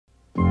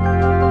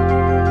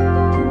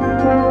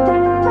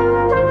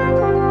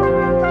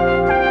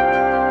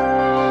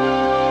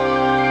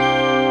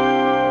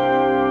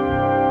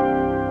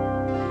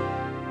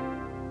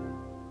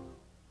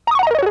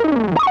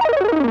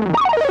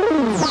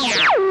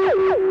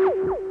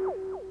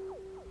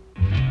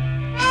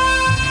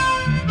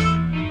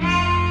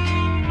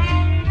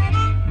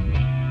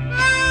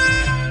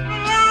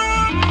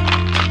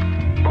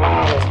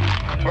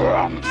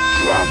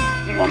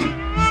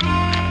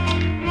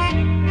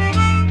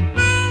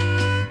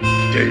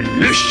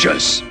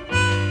Delicious.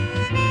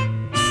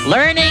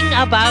 Learning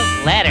about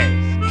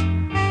letters.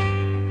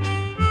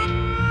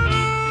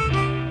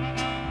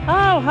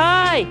 Oh,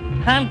 hi.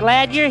 I'm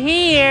glad you're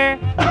here.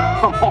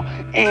 Oh,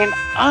 and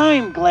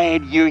I'm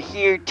glad you're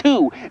here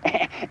too.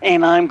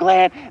 And I'm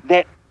glad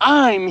that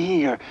I'm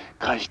here,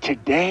 'cause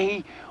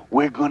today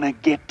we're gonna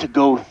get to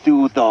go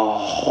through the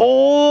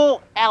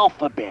whole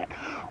alphabet.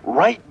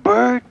 Right,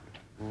 Bird?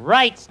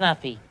 Right,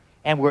 Snuffy.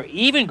 And we're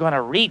even going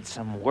to read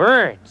some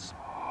words.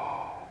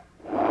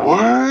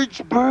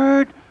 Words,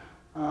 Bird?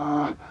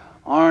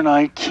 Aren't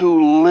I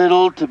too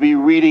little to be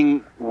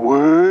reading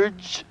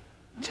words?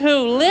 Too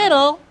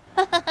little?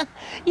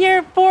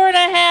 You're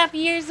 4.5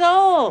 years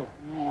old.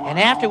 Wow. And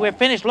after we're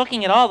finished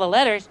looking at all the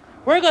letters,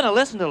 we're going to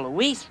listen to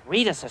Luis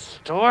read us a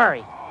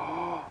story.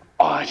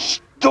 A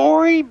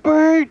story,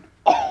 Bird?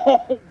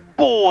 Oh,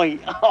 boy.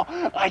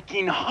 I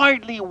can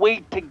hardly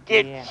wait to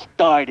get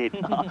started.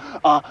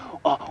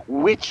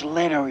 Which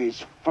letter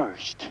is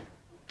first?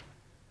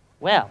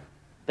 Well,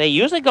 they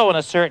usually go in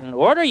a certain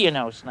order, you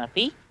know,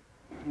 Snuffy.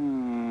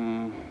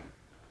 You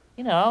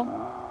know.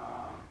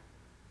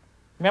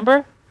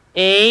 Remember?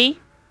 A,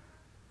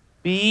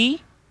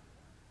 B,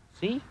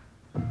 C,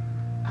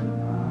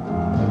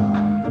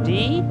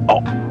 D.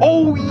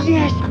 Oh,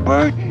 yes,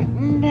 Bert.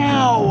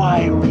 Now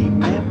I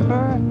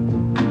remember.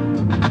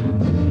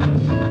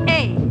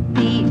 A,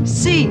 B,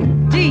 C,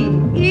 D,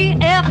 E,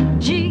 F,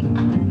 G,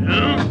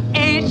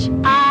 H,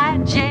 I,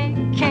 J,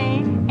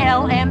 K,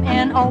 L, M,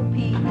 N, O,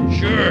 P.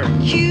 Sure.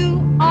 Q,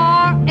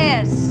 R,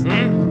 S,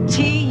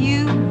 T,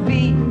 U,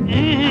 V,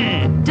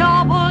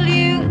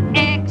 W,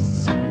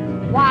 X,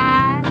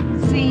 Y,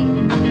 Z.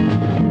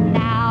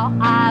 Now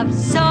I've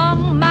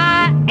sung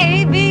my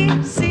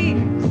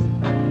ABCs.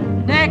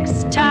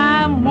 Next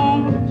time,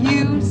 won't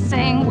you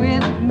sing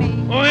with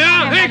me? Oh,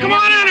 yeah? Hey, come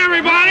on in,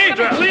 everybody.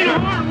 Lean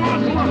hard.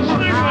 What's the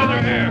snake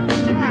weather here?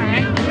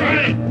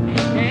 Ready?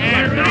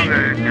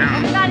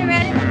 Everybody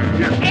ready?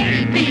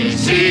 A, B,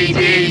 C, D,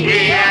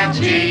 E, F,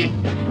 G,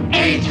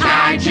 H,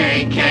 I,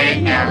 J,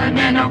 K, L, M,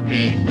 N, O,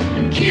 P,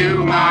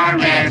 Q, R,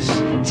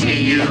 S, T,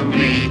 U,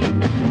 V,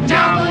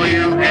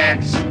 W,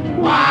 X,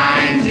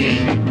 Y, Z.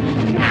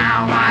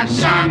 Now I've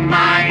sung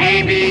my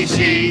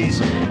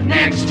ABCs.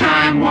 Next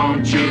time,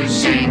 won't you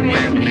sing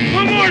with me?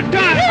 One more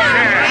time.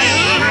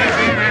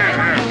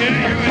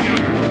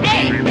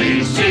 A,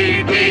 B,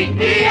 C, D,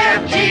 E,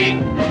 F,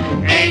 G,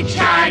 H,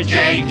 I,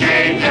 J,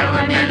 K, L,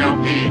 M, N, O,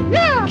 P,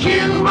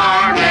 Q,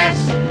 R, S,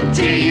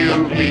 T,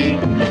 U, V,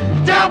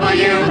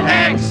 W,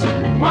 X,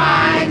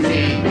 Y,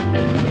 Z.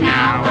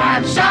 Now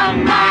I've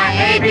sung my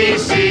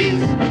ABCs.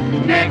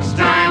 Next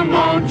time,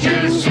 won't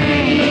you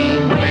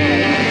sing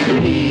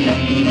with me?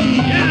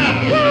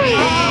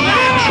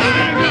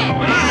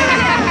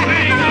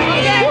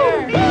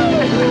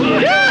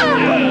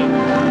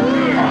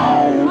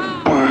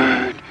 Oh,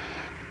 Bird,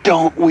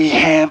 don't we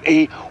have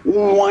a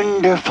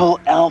wonderful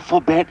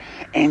alphabet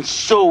and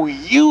so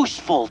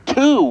useful,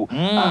 too?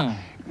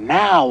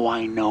 Now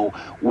I know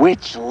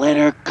which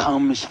letter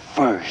comes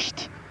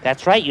first.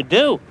 That's right, you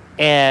do.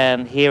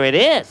 And here it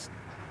is.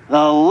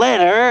 The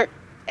letter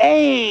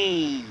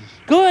A.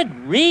 Good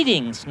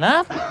reading,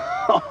 Snuff.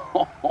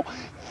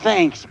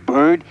 Thanks,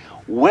 Bird.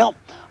 Well,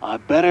 I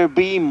better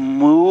be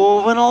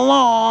moving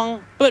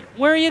along. But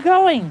where are you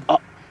going?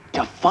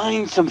 To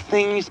find some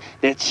things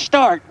that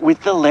start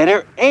with the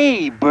letter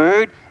A,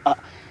 Bird.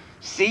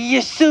 See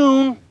you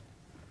soon.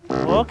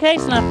 Okay,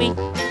 Snuffy.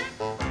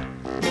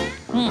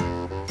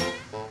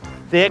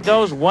 There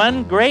goes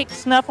one great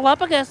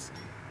Snuffleupagus.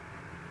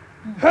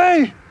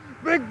 Hey,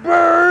 Big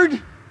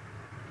Bird.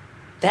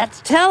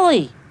 That's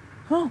Telly.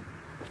 Oh,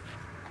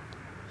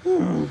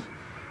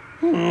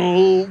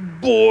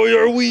 boy,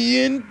 are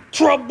we in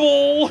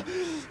trouble.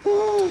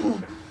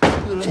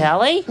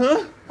 Telly?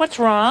 Huh? What's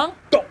wrong?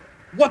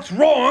 What's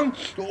wrong?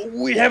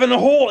 We have a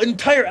whole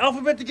entire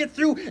alphabet to get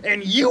through,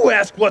 and you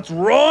ask what's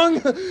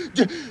wrong?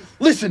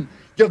 Listen,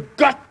 you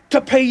got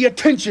to pay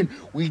attention.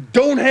 We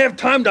don't have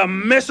time to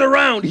mess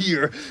around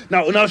here.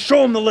 Now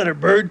show him the letter,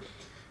 Bird.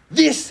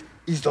 This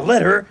is the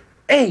letter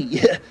A.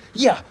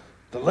 Yeah,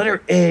 the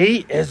letter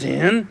A as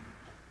in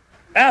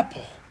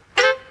apple.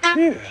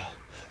 Yeah,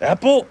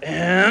 apple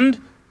and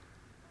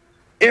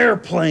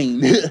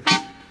airplane.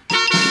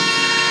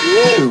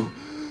 Whoa.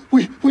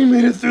 We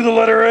made it through the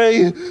letter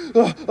A.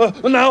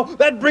 Now,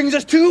 that brings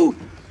us to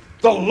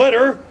the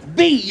letter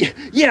B.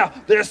 Yeah,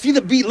 see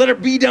the B, letter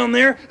B down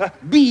there?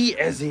 B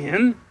as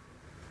in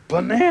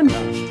banana.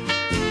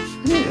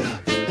 Yeah.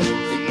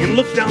 And And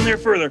look down there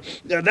further.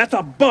 That's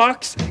a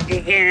box.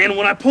 And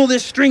when I pull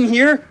this string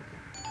here,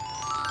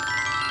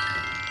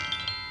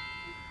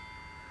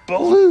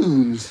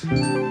 balloons.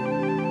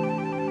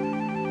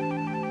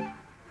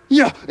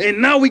 Yeah,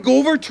 and now we go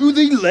over to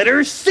the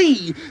letter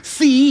C.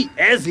 C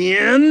as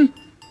in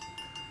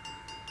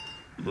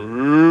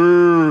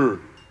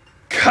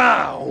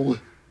cow.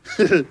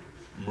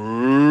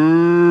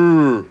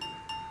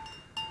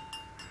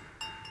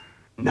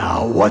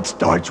 Now, what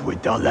starts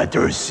with the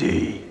letter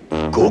C?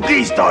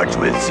 Cookie starts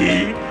with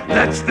C.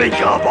 Let's think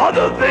of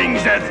other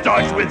things that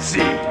starts with C.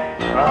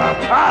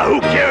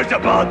 Who cares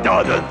about the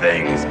other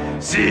things?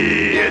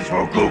 C is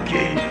for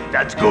cookie.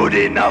 That's good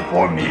enough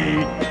for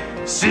me.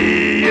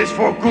 C is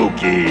for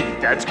cookie.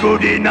 That's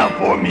good enough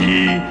for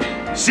me.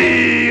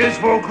 C is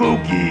for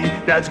cookie.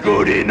 That's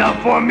good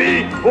enough for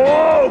me.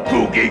 Oh,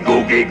 cookie,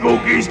 cookie,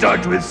 cookie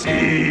starts with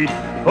C.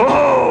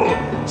 Oh,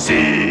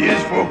 C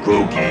is for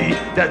cookie.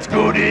 That's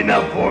good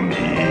enough for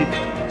me.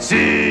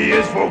 C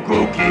is for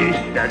cookie.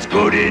 That's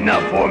good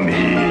enough for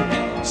me.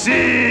 C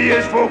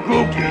is for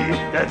cookie.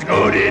 That's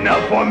good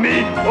enough for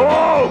me.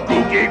 Oh,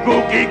 cookie,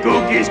 cookie,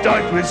 cookie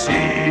starts with C.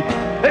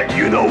 Hey,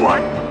 you know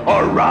what?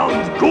 A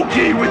round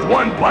cookie with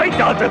one bite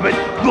out of it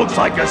looks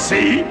like a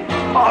C.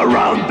 A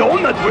round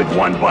donut with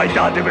one bite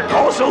out of it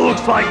also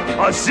looks like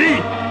a C.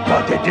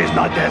 But it is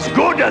not as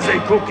good as a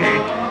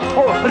cookie.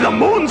 Oh, the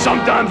moon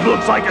sometimes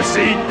looks like a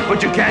C,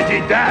 but you can't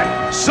eat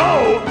that.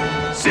 So,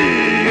 C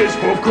is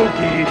for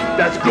cookie,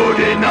 that's good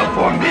enough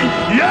for me.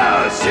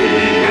 Yeah, C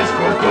is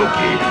for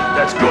cookie,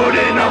 that's good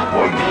enough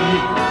for me.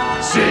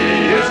 C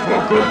is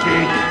for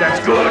cookie,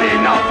 that's good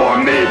enough for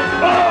me.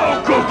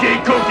 Oh,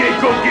 cookie, cookie,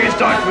 cookie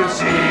starts with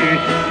C.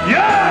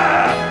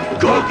 Yeah,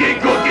 cookie,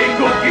 cookie,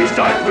 cookie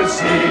starts with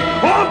C.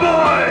 Oh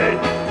boy,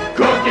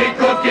 cookie,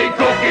 cookie,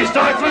 cookie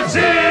starts with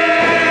C.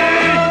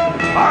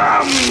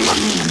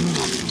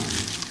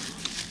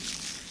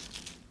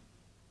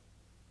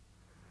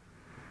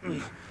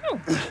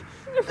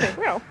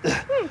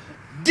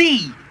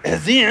 D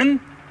as in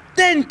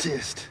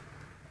dentist.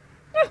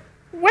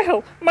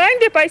 Well,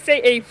 mind if I say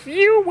a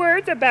few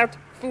words about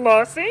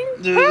flossing?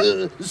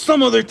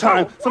 Some other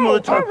time. All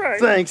right.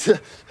 Thanks.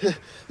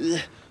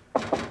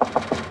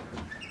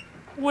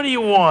 What do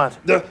you want?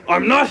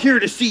 I'm not here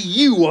to see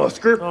you,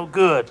 Oscar. Oh,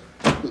 good.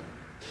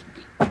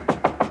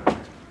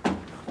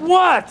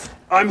 What?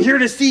 I'm here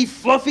to see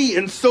Fluffy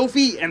and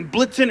Sophie and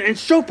Blitzen and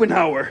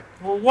Schopenhauer.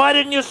 Well, why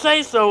didn't you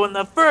say so in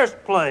the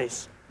first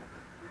place?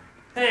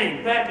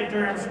 Hey, back at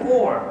term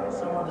 4.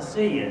 Someone to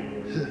see you.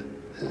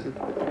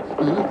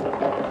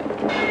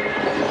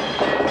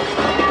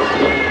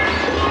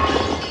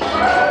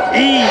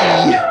 E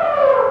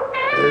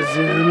as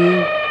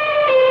in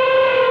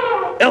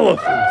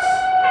elephants.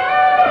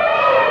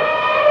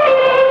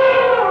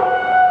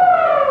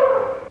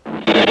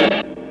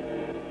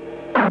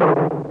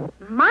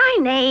 My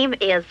name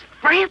is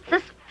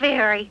Frances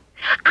Ferry.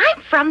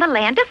 I'm from the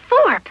land of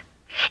Thorpe.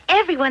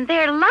 Everyone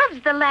there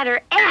loves the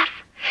letter F,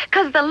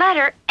 'cause the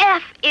letter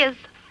F is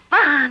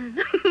fun.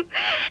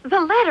 The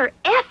letter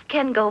F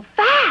can go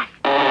fast.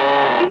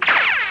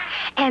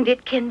 And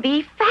it can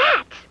be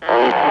fat.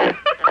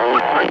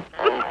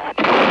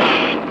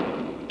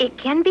 It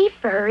can be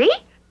furry.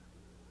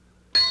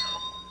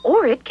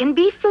 Or it can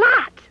be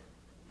flat.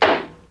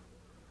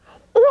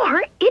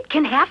 Or it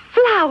can have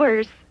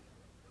flowers.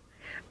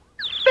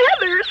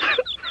 Feathers.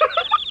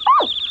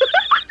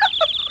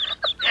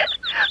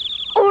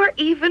 Or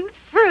even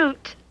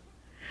fruit.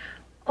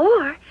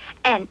 Or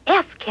an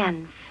F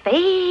can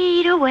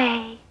fade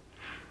away.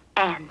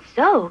 And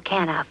so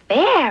can a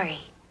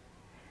fairy.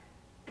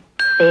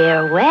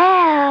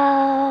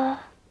 Farewell.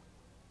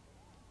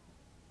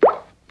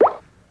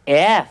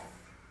 F.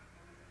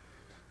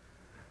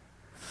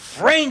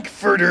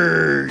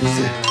 Frankfurters.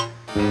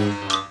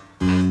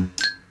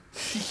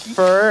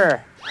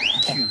 Fur.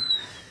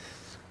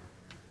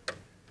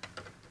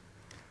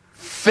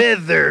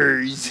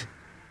 Feathers.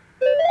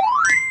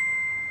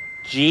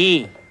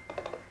 G.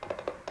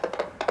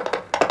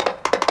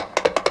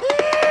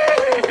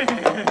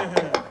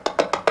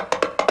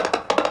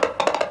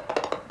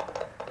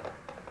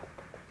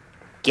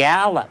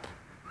 Gallop.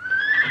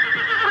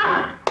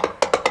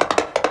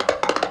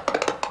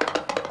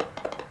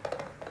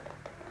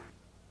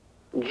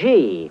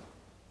 G.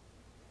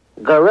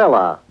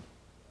 Gorilla.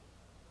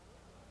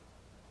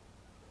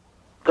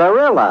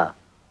 Gorilla.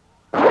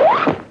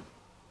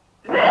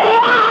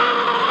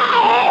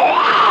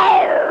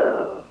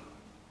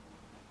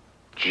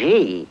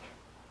 G.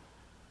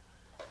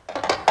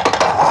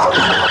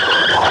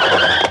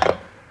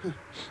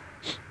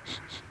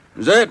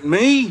 Is that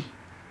me?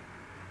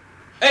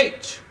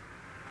 H.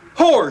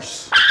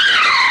 Horse.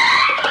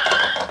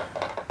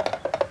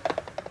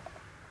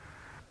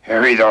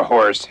 Harry the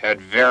horse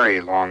had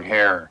very long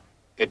hair.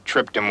 It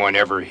tripped him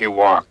whenever he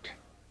walked.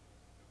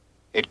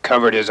 It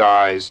covered his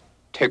eyes,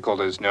 tickled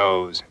his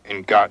nose,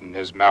 and got in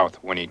his mouth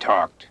when he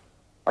talked.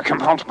 I can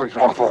possibly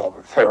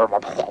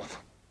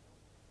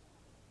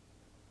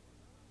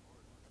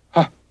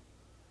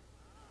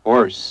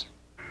Horse.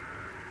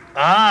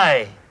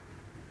 I.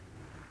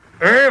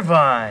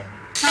 Irvine.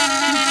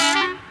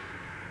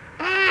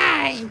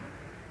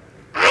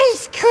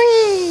 Ice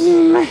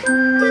cream.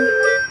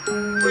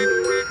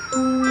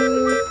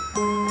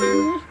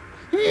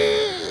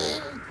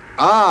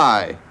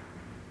 I.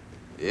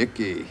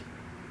 Icky.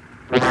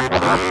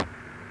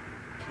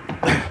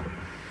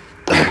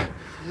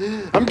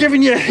 I'm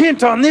giving you a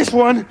hint on this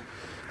one.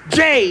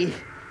 J.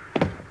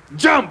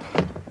 Jump.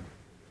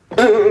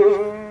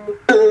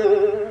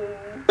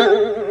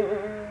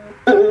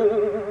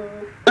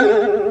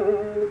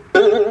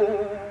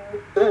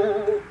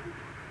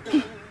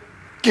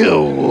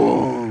 Go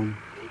on.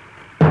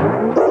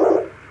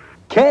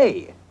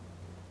 K.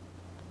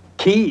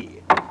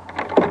 Key.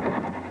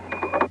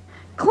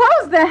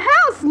 Close the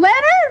house,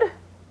 Leonard!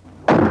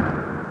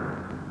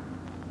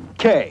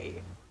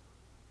 K.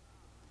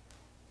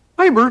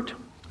 Hi, Bert.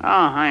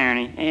 Oh, hi,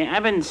 Ernie. Hey,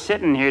 I've been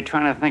sitting here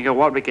trying to think of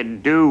what we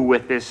could do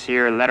with this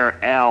here letter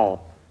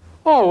L.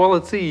 Oh, well,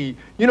 let's see.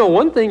 You know,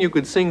 one thing you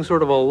could sing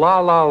sort of a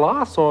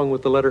la-la-la song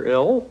with the letter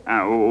L.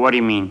 What do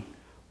you mean?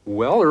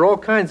 Well, there are all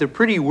kinds of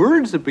pretty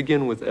words that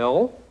begin with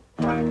L.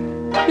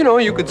 You know,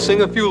 you could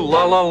sing a few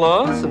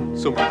la-la-las and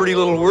some pretty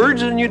little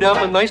words, and you'd have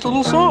a nice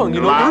little song,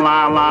 you know, Bert?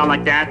 La-la-la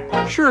like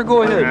that? Sure,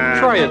 go ahead.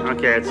 Try it.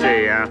 Okay, let's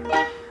see.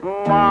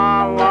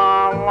 La-la-la-la,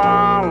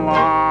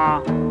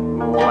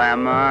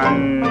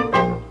 lemon.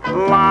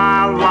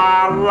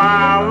 La-la-la-la,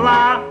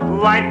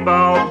 light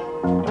bulb.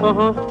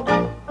 Uh-huh.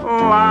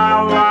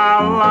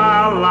 La-la-la-la,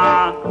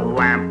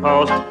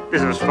 lamppost.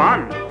 This is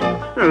fun.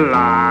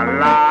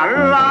 La-la-la-la,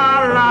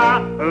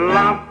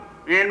 lump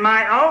in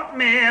my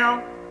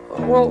oatmeal.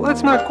 Well,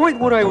 that's not quite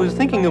what I was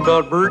thinking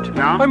about, Bert.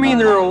 No? I mean,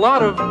 there are a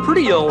lot of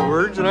pretty L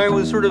words, and I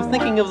was sort of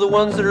thinking of the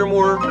ones that are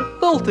more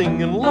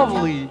lilting and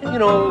lovely. You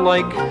know,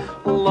 like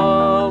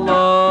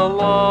la-la-la-la,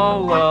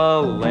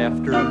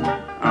 laughter.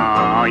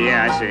 Oh,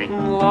 yeah, I see.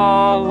 La-la-la-la,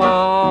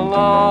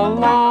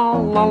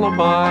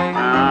 lullaby.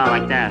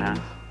 Like that, huh?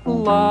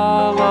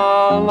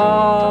 La-la-la-la,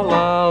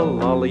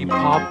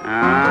 lollipop.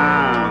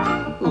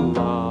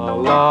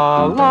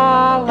 La-la-la-la,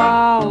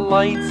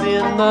 lights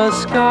in the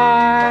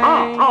sky.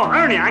 Oh,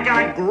 Ernie, I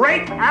got a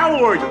great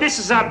L word. This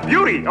is a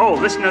beauty. Oh,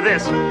 listen to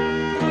this.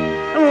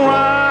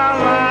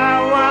 La-la-la,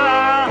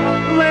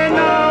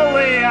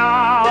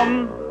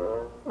 linoleum.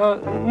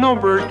 No,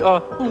 Bert,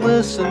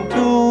 listen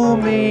to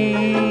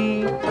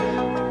me.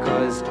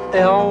 'Cause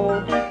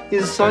L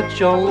is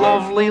such a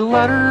lovely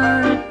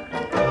letter.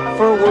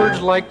 For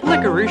words like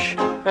licorice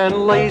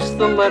and lace,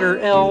 the letter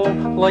L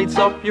lights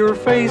up your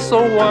face,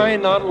 so why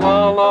not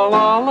la la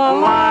la la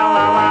la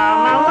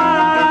la la la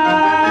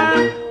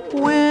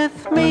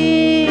with me?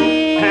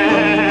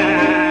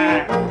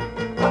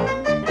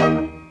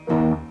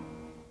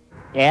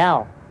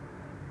 L.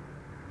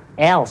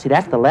 L. See,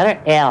 that's the letter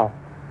L.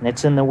 And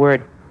it's in the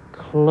word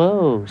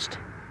closed.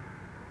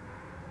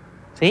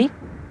 See?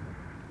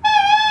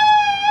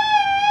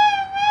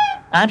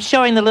 I'm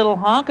showing the little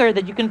honker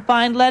that you can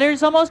find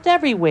letters almost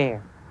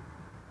everywhere.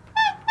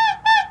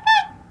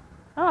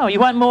 Oh, you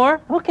want more?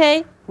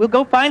 Okay, we'll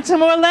go find some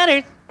more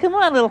letters. Come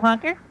on, little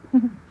honker.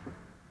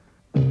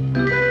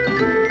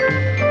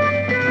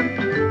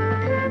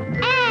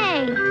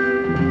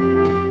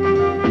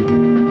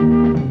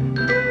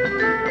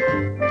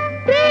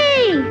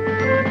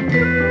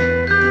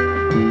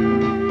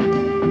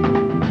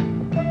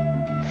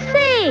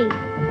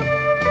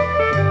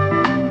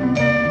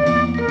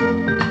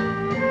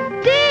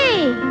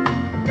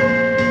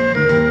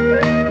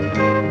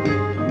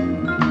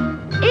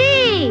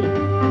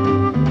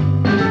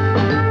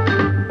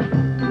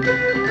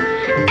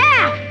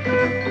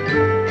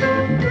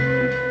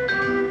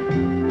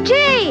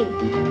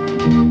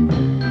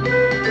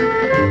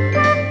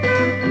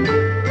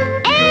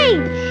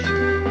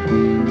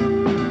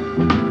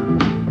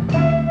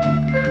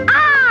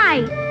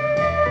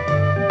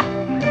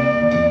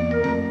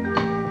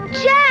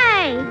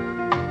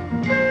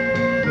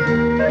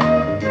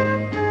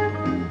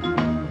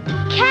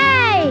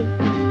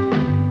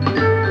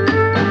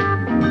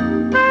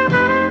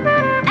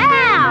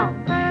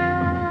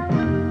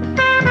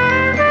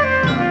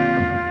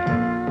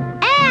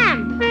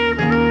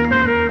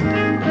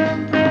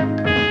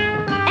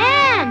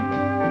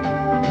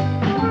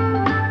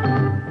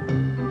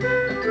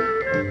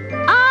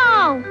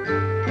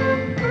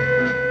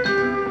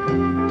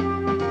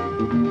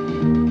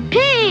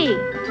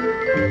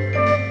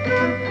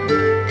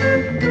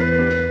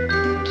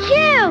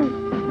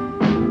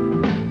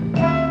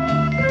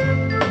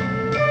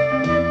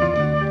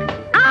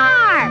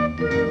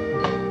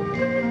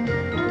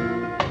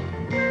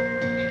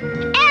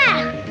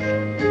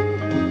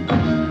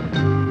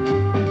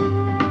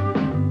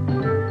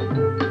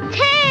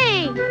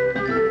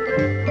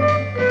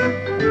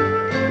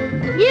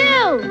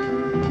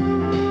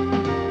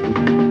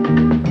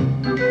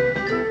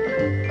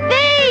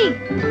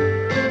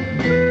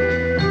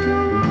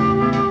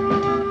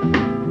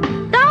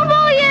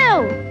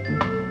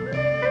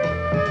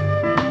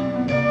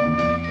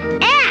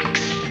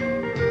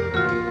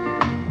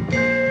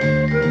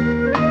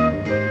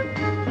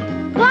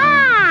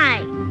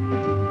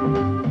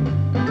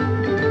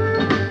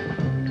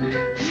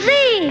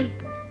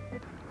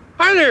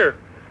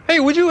 Hey,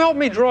 would you help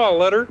me draw a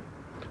letter?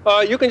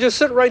 You can just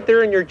sit right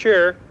there in your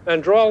chair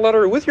and draw a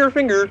letter with your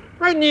finger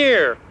right in the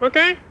air,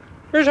 okay?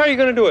 Here's how you're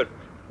going to do it.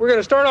 We're going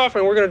to start off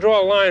and we're going to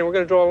draw a line. We're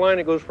going to draw a line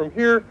that goes from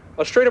here,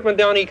 a straight up and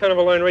down E kind of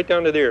a line right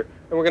down to there.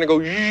 And we're going to go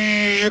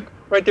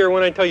right there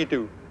when I tell you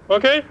to,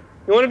 okay?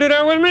 You want to do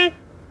that with me?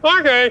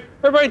 Okay.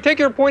 Everybody take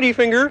your pointy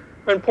finger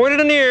and point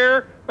it in the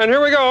air. And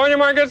here we go. On your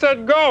mark, get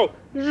set, go.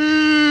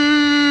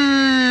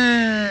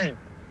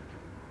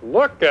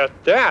 Look at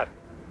that.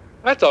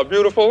 That's a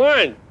beautiful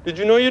line. Did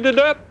you know you did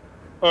that?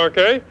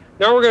 Okay.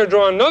 Now we're going to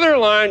draw another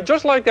line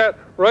just like that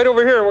right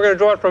over here. And we're going to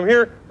draw it from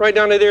here right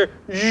down to there.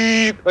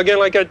 Again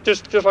like that,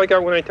 just like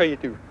that when I tell you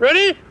to.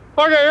 Ready?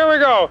 Okay, here we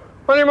go.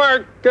 On your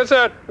mark, get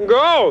set,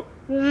 go.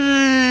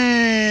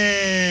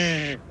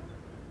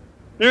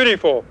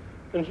 Beautiful.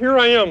 And here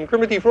I am,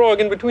 Kermit the Frog,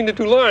 in between the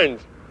two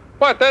lines.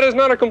 But that is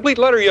not a complete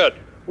letter yet.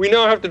 We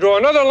now have to draw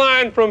another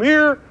line from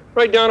here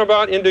right down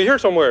about into here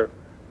somewhere.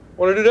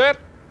 Want to do that?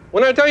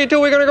 When I tell you to,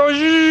 we're going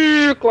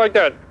to go like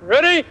that.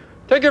 Ready?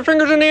 Take your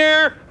fingers in the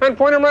air and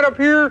point them right up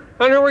here.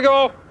 And here we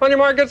go. On your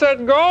mark, get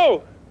set,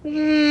 go.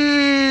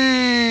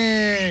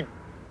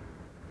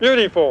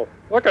 Beautiful.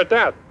 Look at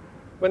that.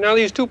 But now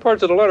these two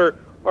parts of the letter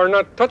are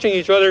not touching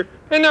each other,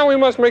 and now we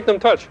must make them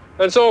touch.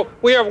 And so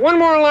we have one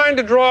more line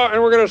to draw,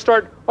 and we're going to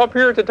start up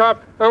here at the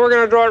top, and we're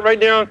going to draw it right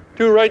down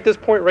to right this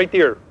point right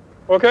there.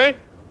 Okay?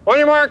 On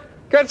your mark,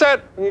 get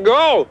set,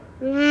 go.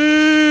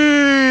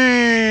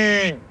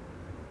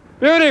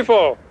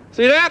 Beautiful.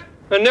 See that?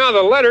 And now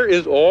the letter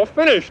is all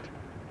finished.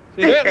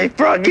 See that? Hey,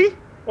 Froggy.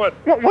 What?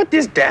 What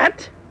is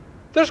that?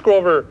 This,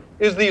 Grover,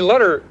 is the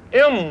letter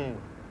M.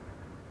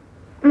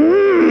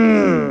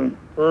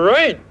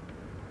 Right.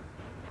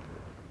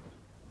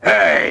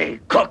 Hey,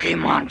 Cookie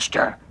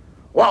Monster.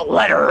 What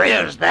letter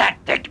is that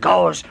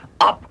goes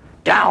up,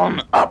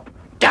 down, up,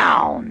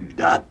 down?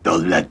 That's the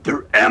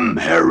letter M,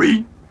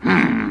 Harry.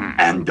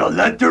 And the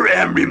letter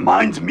M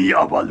reminds me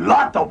of a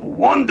lot of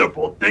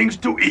wonderful things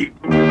to eat.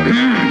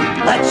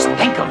 Let's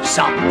think of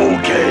some.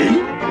 Okay.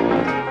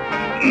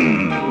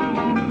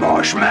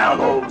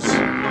 Marshmallows.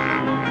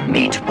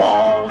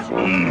 Meatballs.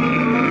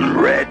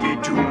 Ready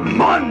to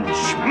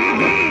munch.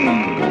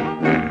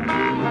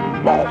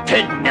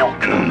 Malted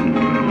milk.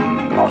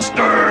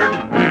 Mustard.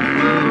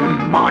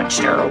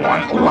 Monster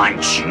want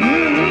lunch.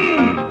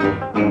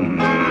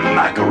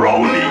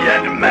 Macaroni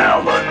and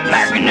melons.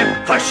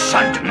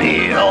 Magnificent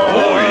meal.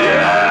 Oh,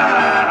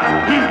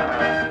 yeah.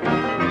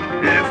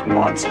 If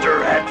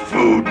Monster had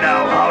food,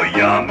 now how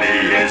yummy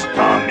his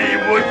tummy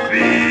would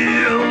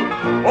feel.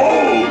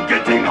 Oh,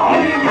 getting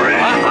hungry.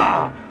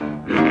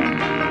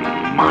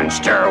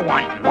 Monster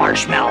want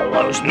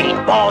marshmallows,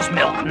 meatballs,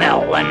 milk,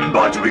 melon.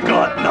 But we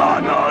got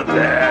none of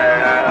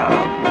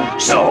them.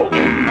 So,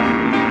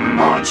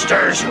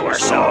 monsters who are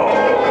so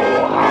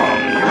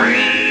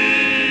hungry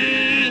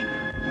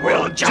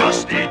will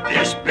just eat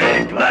this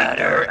big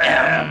letter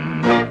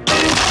M.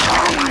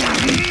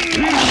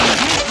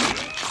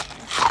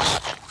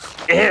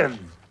 N.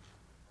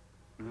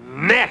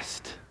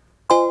 Nest.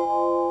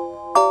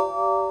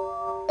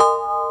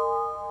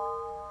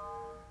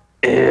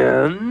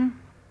 N.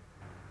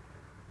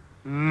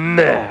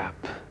 Nap.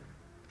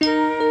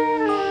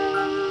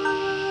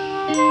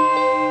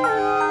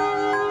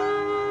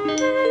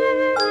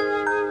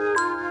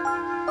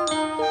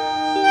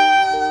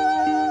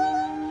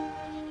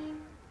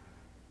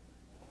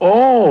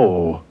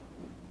 Oh,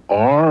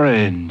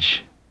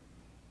 orange.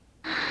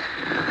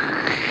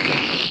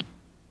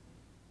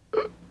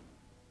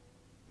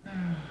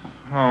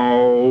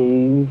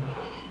 Oh.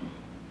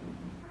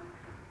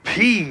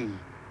 P.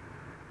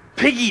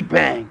 Piggy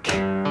bank.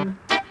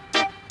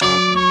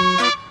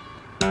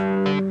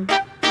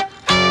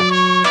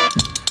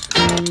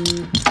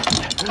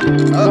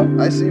 Oh,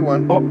 I see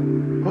one.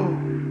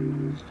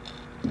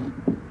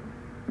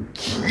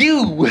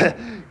 Q.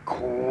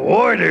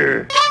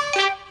 Quarter.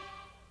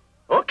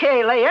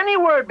 Okay, lay any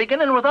word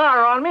beginning with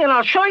R on me and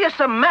I'll show you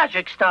some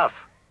magic stuff.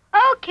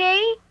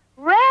 Okay,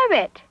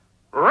 rabbit.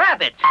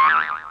 Rabbit.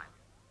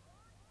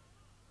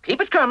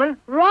 Keep it coming.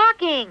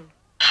 Rocking.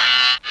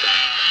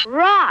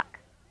 Rock.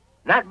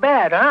 Not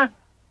bad, huh?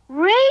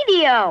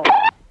 Radio.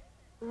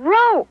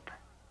 Rope.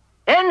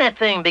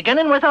 Anything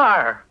beginning with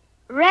R.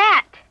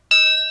 Rat.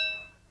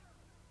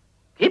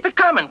 Keep it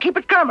coming, keep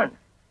it coming.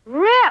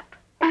 Rip.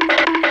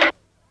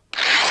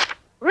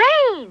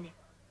 Rain.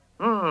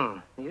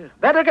 You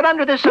better get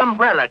under this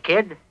umbrella,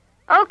 kid.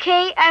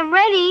 Okay, I'm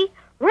ready.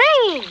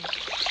 Rain.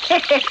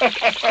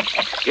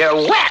 You're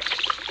wet.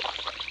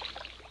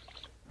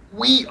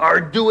 We are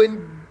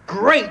doing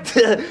great.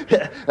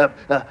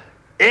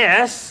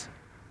 S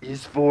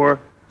is for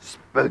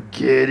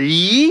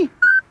spaghetti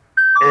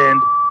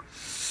and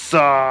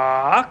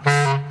socks.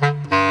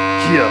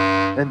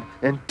 Yeah,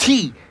 and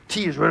T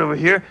is right over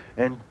here,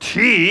 and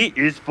T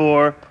is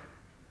for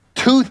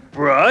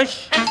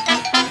toothbrush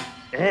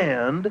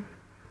and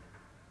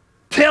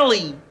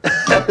telly.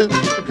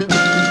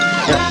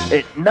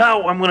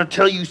 Now I'm going to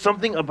tell you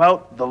something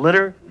about the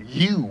letter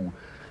U.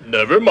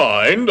 Never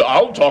mind,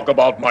 I'll talk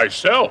about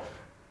myself.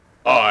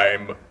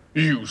 I'm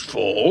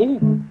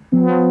useful,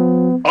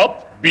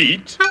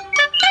 upbeat,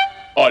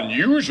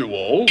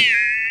 unusual,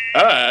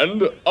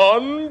 and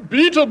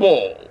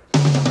unbeatable.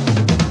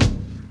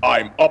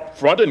 I'm up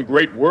front in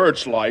great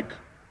words like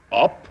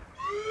up,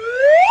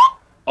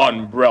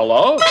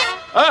 umbrella,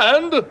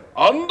 and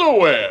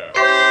underwear.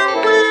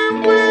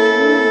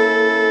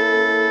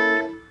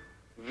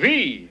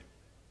 V.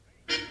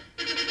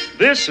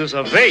 This is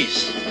a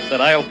vase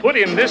that I'll put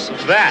in this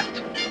vat,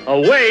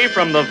 away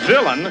from the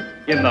villain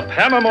in the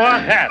Panama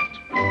hat.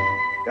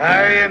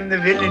 I am the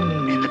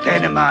villain in the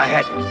Panama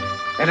hat,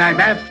 and I'm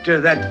after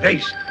that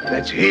vase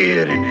that's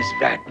here in this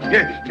vat.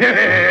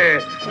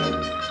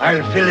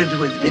 I'll fill it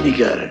with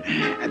vinegar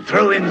and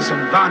throw in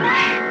some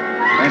varnish,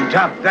 and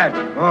top that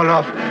all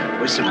off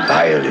with some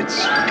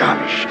violets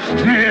garnish.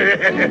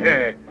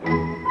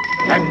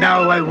 And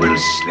now I will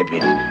slip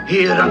it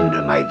here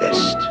under my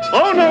vest.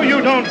 Oh, no,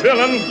 you don't,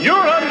 villain. You're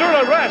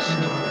under arrest.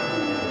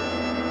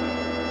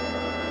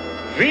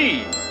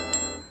 V.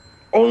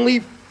 Only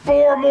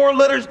 4 more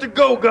letters to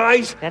go,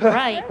 guys. That's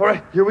right. All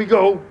right, here we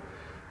go.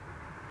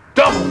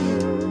 Double.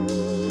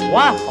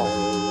 Waffle.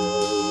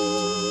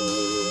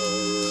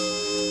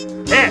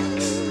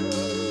 X.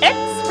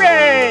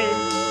 X-ray.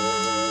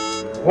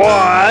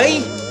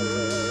 Y.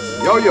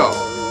 Yo-yo.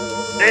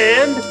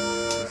 And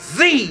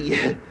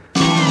Z.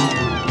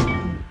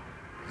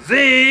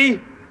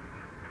 Z.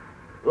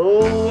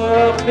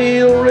 Oh, I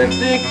feel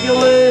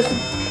ridiculous.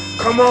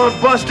 Come on,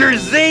 Buster,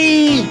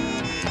 Z.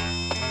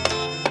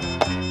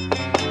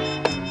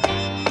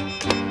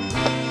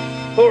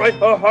 All right,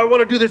 I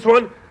want to do this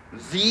one.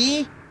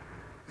 Z.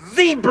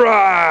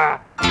 Zebra.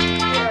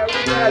 Yeah,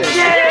 we got it.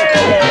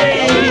 Yay! All right.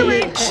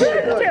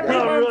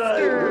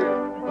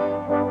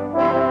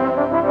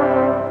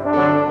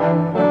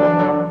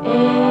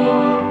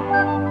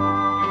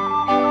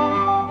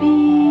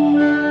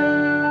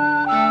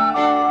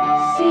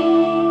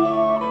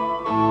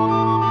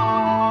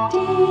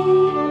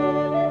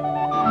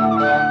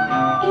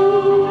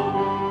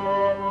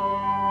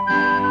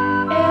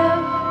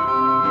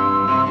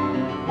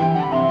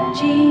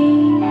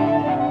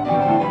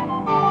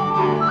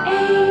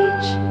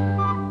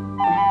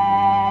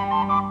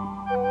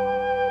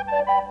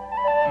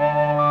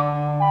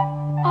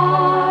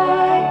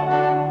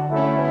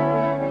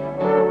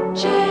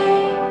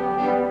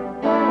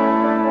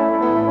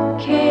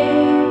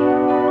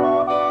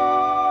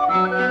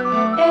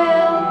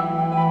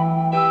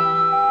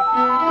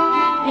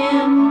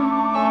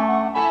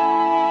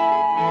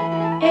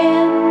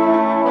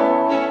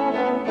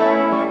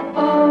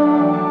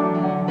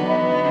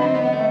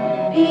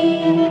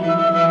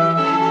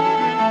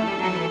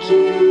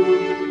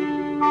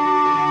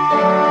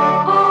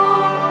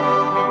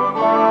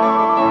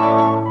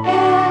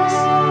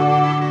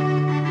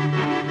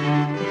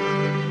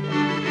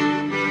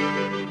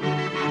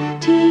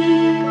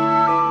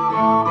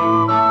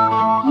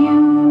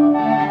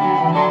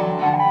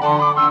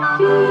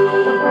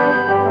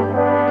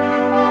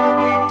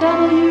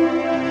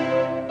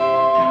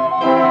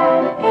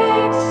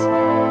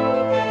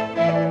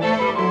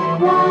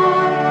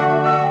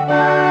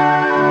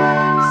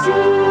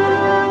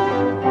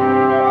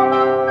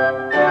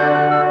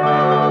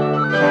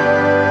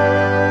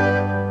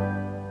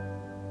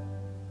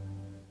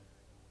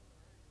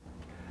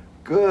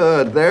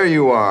 Good, there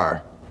you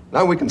are.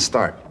 Now we can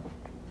start.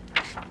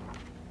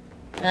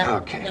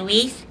 Okay.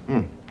 Luis?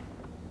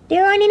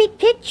 There aren't any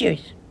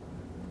pictures.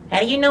 How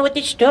do you know what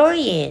the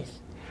story is?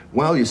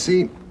 Well, you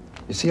see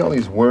all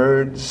these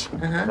words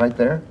right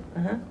there?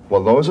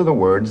 Well, those are the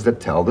words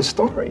that tell the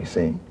story,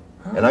 see?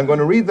 And I'm going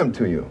to read them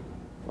to you.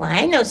 Well,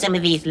 I know some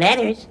of these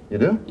letters. You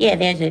do? Yeah,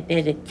 there's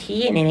a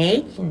T and an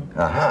H and...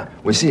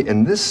 Well, see,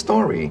 in this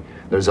story,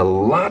 there's a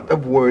lot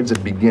of words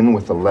that begin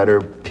with the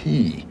letter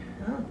P.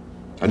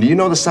 And do you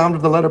know the sound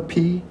of the letter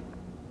P?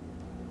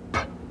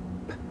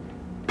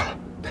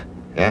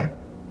 Yeah?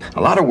 A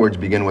lot of words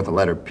begin with the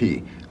letter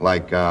P.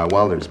 Like,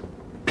 well, there's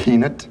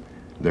peanut,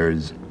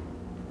 there's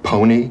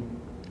pony,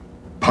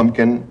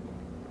 pumpkin,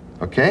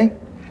 okay?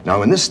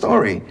 Now, in this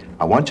story,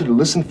 I want you to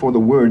listen for the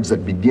words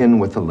that begin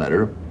with the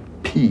letter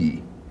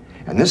P.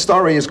 And this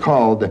story is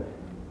called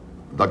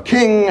The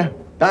King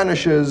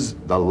Banishes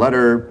the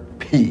Letter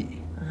P.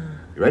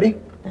 You ready?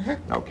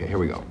 Okay, here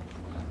we go.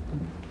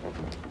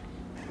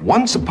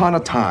 Once upon a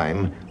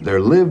time, there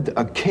lived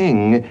a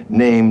king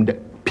named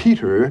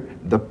Peter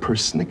the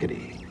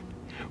Persnickety,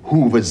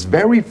 who was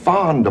very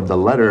fond of the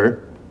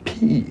letter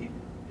P.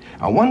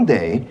 Now, one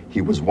day,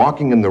 he was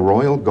walking in the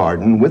royal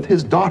garden with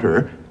his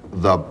daughter,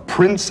 the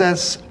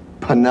Princess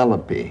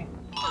Penelope.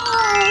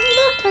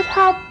 Oh, look at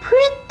how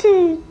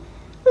pretty.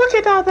 Look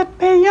at all the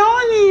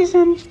peonies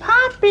and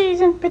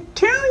poppies and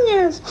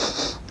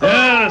petunias.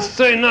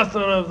 Say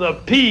nothing of the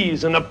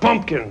peas and the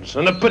pumpkins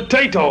and the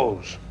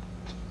potatoes.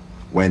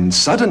 When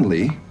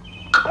suddenly...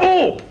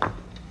 Oh!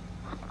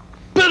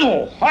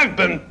 Biddle! I've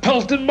been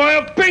pelted by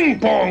a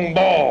ping-pong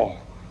ball.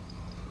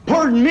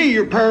 Pardon me,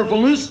 your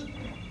powerfulness.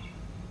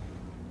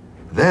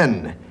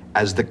 Then,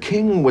 as the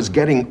king was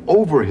getting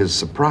over his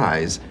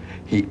surprise,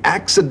 he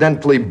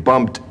accidentally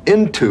bumped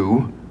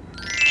into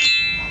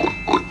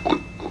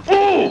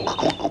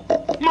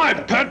Oh! My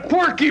pet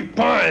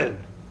porcupine!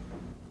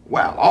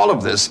 Well, all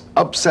of this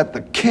upset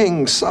the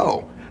king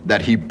so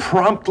that he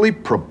promptly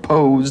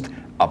proposed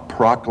a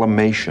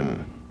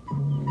proclamation.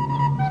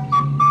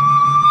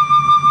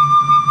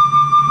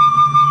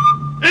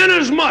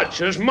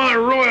 Inasmuch as my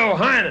Royal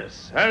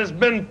Highness has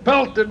been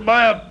pelted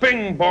by a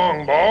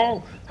ping-pong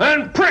ball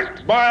and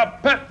pricked by a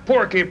pet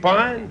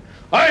porcupine,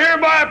 I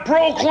hereby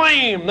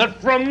proclaim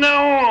that from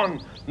now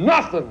on,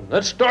 nothing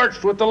that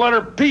starts with the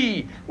letter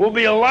P will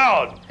be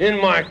allowed in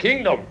my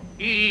kingdom.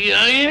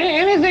 Yeah,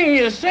 anything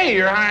you say,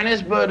 Your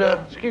Highness, but,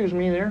 excuse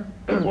me there.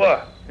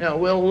 What? Yeah,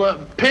 well,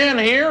 pen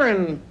here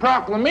and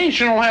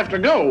proclamation will have to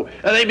go.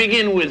 They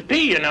begin with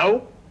P, you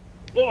know.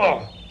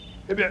 Oh.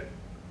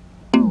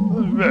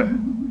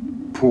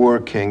 Poor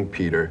King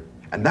Peter.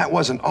 And that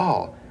wasn't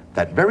all.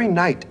 That very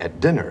night at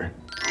dinner,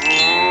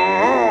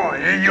 Oh,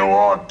 here you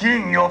are,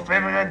 King, your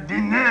favorite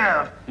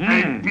dinner.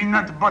 And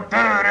peanut butter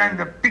and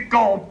the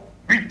pickle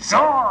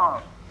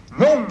pizza.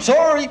 No,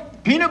 sorry.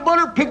 Peanut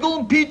butter, pickle,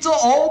 and pizza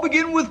all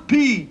begin with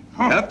P.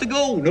 Have to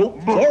go.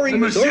 Nope. Sorry.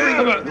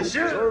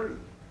 Monsieur.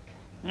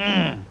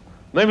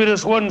 Maybe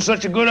this wasn't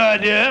such a good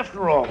idea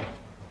after all.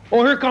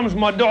 Oh, here comes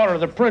my daughter,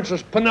 the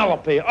Princess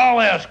Penelope. I'll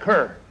ask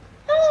her.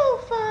 Hello,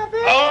 Father.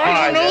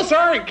 Oh, no,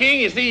 sorry, King.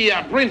 You see,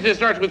 Princess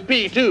starts with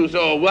P, too,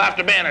 so we'll have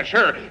to banish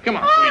her. Come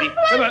on, sweetie.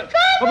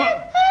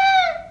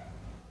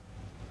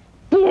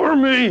 Poor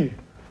me.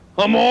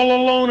 I'm all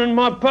alone in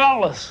my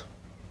palace.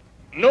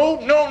 No.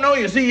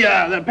 You see,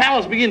 the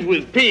palace begins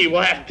with P.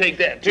 We'll have to take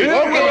that, too.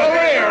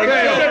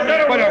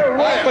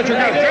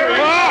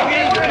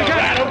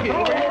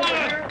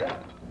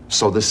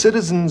 so the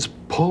citizens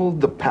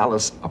pulled the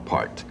palace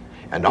apart.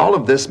 And all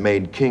of this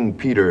made King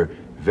Peter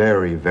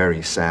very,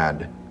 very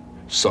sad.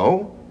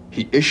 So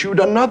he issued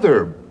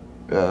another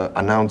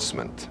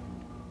announcement.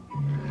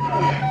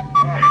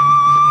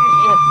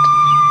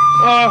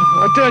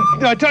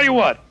 I tell you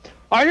what,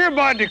 I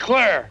hereby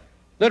declare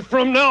that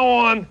from now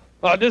on,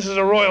 this is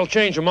a royal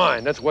change of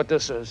mind. That's what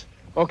this is,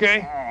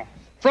 okay?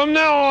 From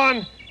now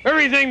on,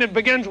 everything that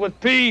begins with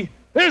P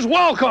is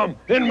welcome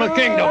in my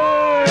kingdom.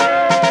 Oh,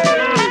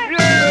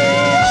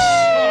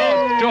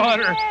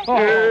 daughter.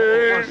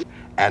 Oh.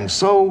 And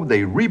so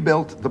they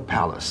rebuilt the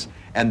palace,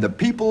 and the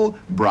people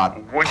brought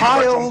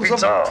piles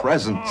of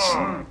presents.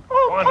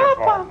 Oh,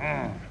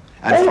 Papa.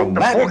 And from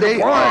that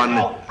day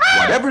on,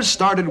 whatever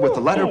started with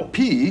the letter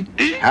P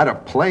had a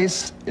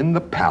place in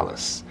the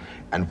palace.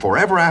 And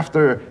forever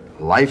after,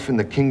 life in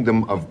the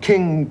kingdom of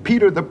King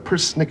Peter the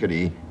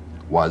Persnickety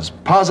was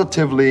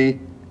positively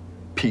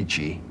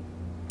peachy.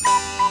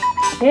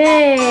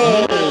 Yay!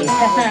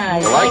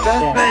 You like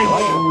that? Thank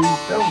you.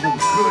 That was a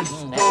good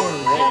story.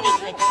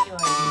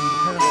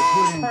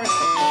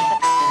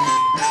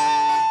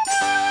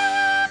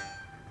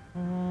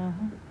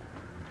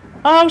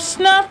 Oh,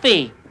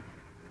 Snuffy.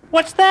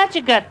 What's that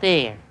you got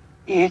there?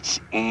 It's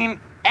an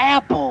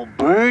apple,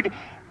 Bird.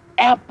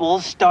 Apple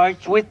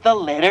starts with the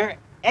letter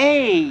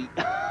A.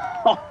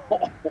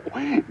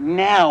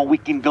 Now we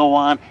can go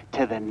on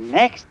to the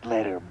next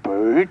letter,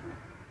 Bird.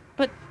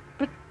 But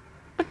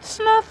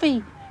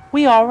Snuffy,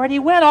 we already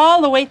went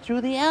all the way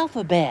through the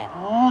alphabet.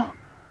 Huh?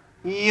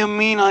 You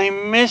mean I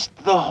missed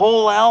the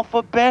whole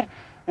alphabet?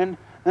 And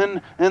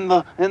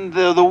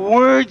the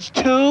words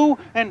too?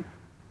 And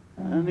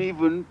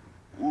even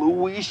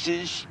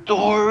Luis's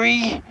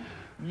story?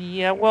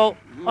 Yeah, well,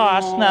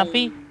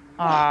 Snuffy.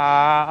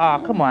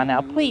 Come on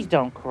now, please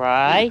don't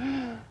cry.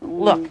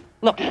 Look,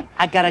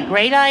 I got a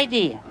great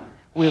idea.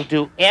 We'll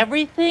do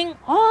everything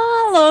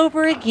all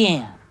over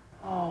again.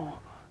 Oh,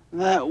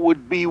 that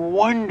would be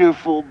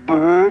wonderful,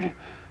 Bird.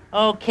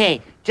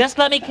 Okay, just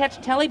let me catch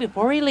Telly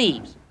before he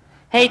leaves.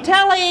 Hey,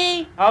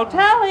 Telly! Oh,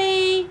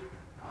 Telly!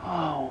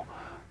 Oh,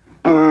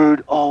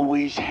 Bird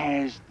always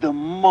has the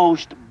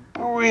most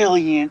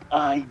brilliant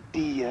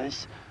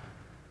ideas.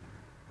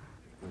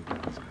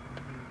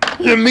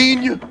 You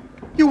mean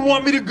you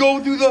want me to go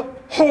through the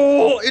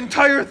whole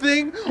entire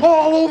thing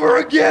all over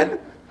again?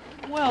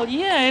 Well,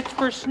 yeah, it's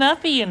for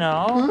Snuffy, you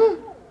know. Huh?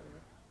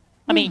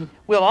 I mean,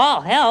 we'll all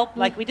help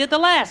like we did the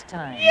last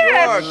time.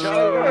 Yes,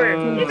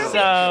 sure.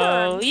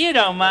 So, you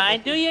don't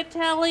mind, do you,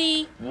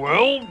 Telly?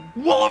 Well,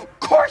 of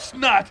course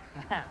not.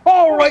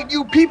 All right,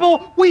 you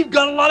people, we've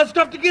got a lot of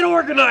stuff to get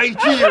organized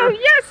here. Oh,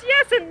 yes,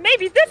 and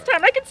maybe this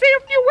time I can say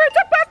a few words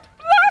about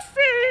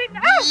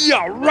flossing. Oh.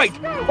 Yeah, right.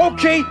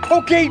 Okay,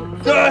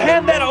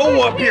 hand that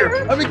O up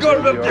here. Let me go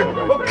up there.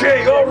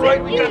 Okay, all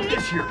right, we got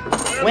this here.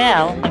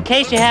 Well, in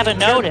case you haven't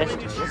noticed,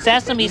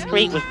 Sesame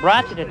Street was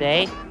brought to you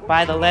today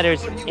by the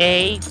letters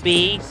A,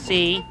 B,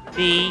 C,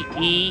 D,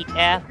 E,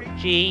 F,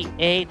 G,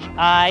 H,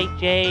 I,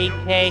 J,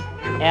 K,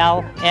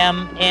 L,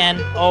 M, N,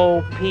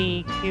 O,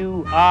 P,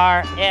 Q,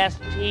 R, S,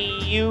 T,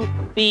 U,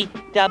 V,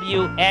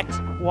 W, X,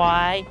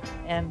 Y,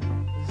 and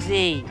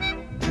Z.